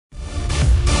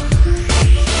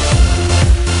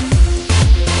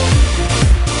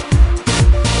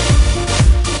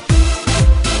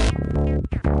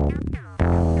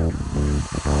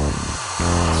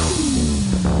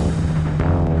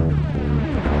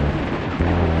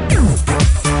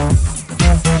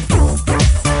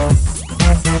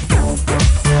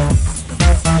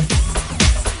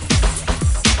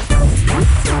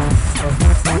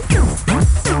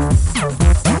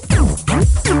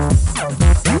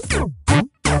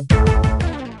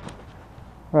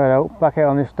Right out, back out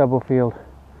on this stubble field.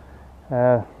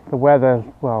 The weather,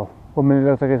 well, 1 minute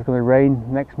looks like it's going to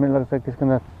rain, next minute looks like it's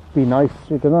going to be nice.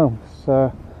 I don't know.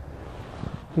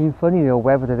 It's been funny, the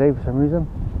weather today for some reason.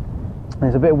 And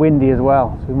it's a bit windy as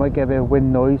well, so we might get a bit of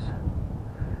wind noise.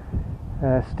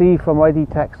 Steve from ID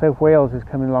Tech South Wales is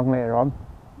coming along later on.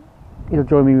 He'll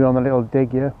join me on a little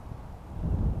dig here.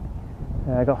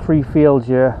 I got 3 fields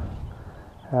here.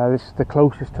 This is the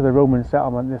closest to the Roman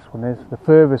settlement, this one is. The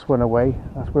furthest one away,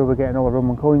 that's where we're getting all the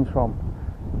Roman coins from.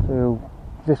 So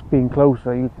this being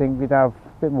closer, you'd think we'd have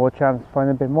a bit more chance to find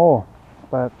a bit more,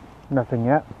 but nothing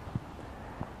yet.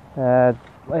 I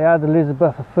had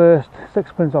Elizabeth the first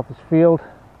sixpence off this field.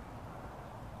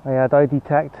 I had ID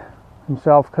Tech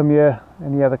himself come here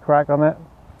and he had a crack on it.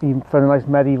 He found a nice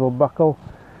medieval buckle,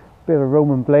 bit of a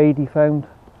Roman blade he found.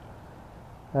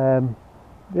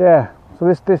 Yeah, so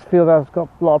this field has got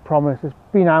a lot of promise. It's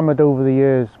been hammered over the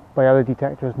years by other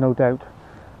detectors, no doubt.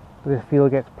 But this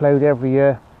field gets ploughed every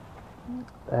year.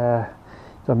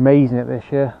 It's amazing it this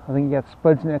year. I think you had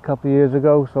spuds in it a couple of years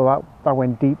ago, so that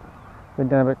went deep, went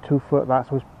down about 2 foot. That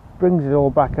so it brings it all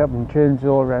back up and turns it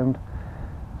all around.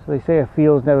 So they say a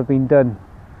field's never been done.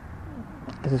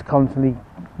 This is constantly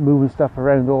moving stuff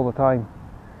around all the time.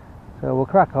 So we'll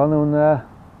crack on and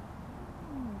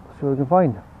see what we can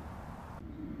find.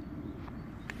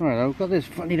 Right, I've got this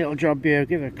funny little job here. I'll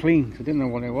give it a clean, 'cause I didn't know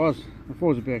what it was. I thought it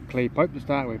was a bit of clay pipe to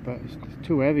start with, but it's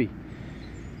too heavy.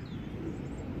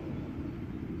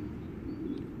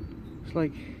 It's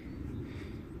like,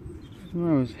 I don't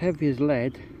know, as heavy as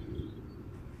lead.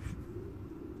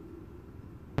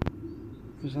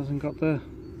 This hasn't got the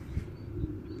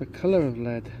colour of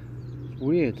lead. It's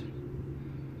weird.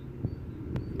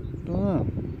 I don't know.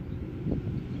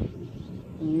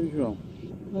 Unusual.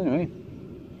 Anyway,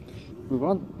 move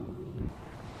on.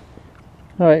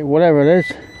 Alright, whatever it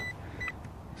is,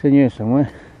 it's in here somewhere.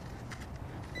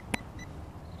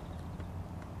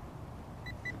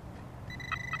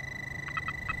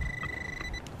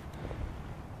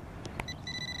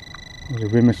 There's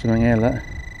a rim of something here, look.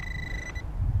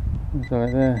 What's that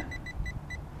right there?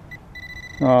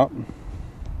 Oh,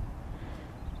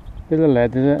 bit of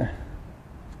lead, is it?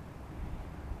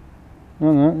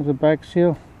 Oh no, there's a bag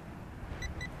seal.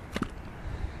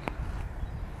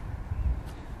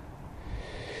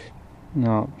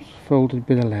 No, it's a folded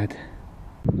bit of lead.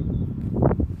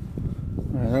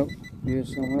 Right out, here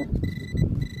somewhere.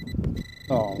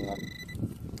 Oh, look.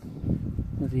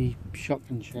 Bloody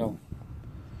shotgun shell.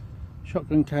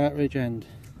 Shotgun cartridge end.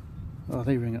 Oh,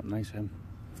 they ring up nice, Oh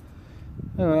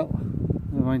well,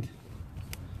 never mind.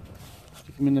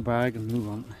 Stick them in the bag and move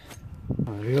on.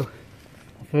 There we go.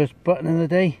 First button of the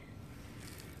day.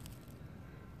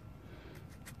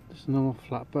 Just a normal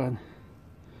flat button.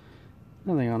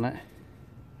 Nothing on it.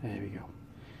 There we go.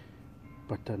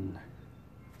 Button.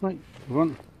 Right, move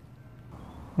on.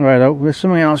 Right, oh, there's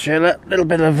something else here. A little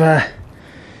bit of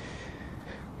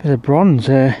bronze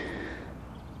there.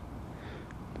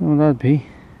 Don't know what that'd be.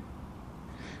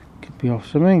 Could be off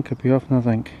something, could be off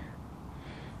nothing.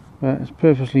 But it's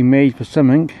purposely made for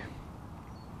something.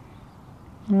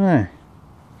 Ah,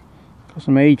 got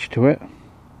some age to it.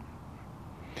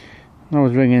 I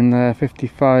was ringing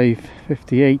 55,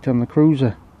 58 on the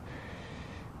Kruzer.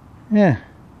 Yeah,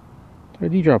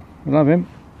 ready job. I love him.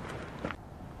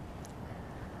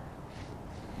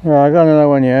 Right, I got another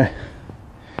one here.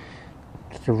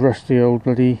 Just a rusty old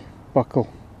bloody buckle.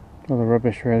 All the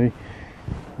rubbish really.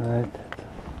 Not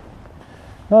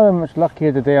very much luck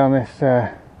here today on this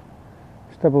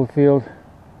stubble field.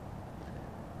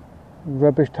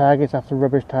 Rubbish targets after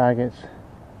rubbish targets.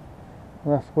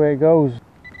 That's the way it goes.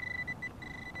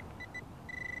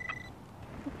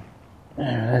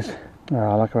 There it is.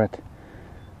 Oh, look at it.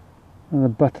 Another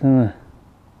button.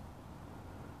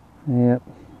 Yep,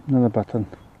 another button.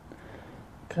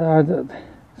 God,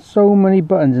 so many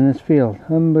buttons in this field.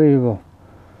 Unbelievable.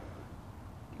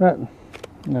 But,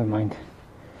 never mind.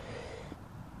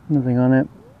 Nothing on it.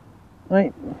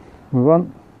 Right, move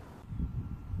on.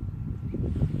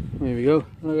 There we go.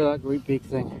 Look at that great big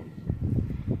thing.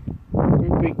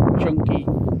 Great big chunky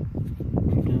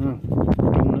donut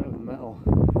of metal. I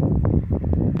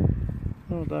don't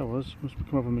know what that was. Must have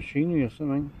come off a machinery or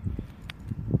something.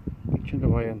 Big chunk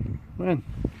of iron. Man,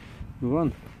 move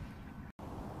on.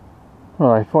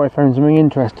 Well, I thought I found something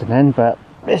interesting then, but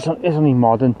it's only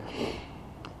modern.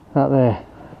 That there.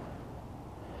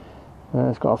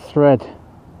 It's got a thread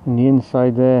in the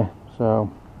inside there,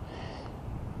 so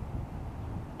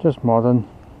just modern,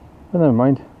 but never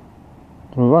mind.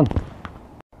 Let's move on.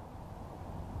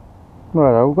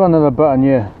 Right, we've got another button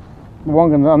here.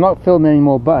 I'm not filming any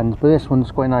more buttons, but this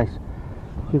one's quite nice.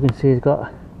 As you can see, it's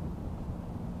got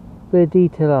bit of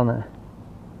detail on it.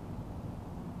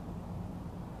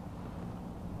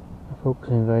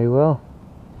 Focusing very well.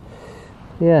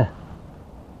 Yeah.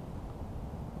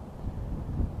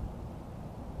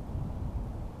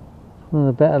 One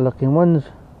of the better looking ones.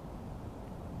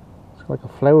 It's like a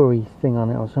flowery thing on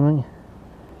it or something.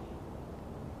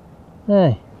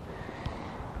 Hey.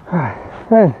 Alright,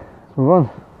 then, let's move on.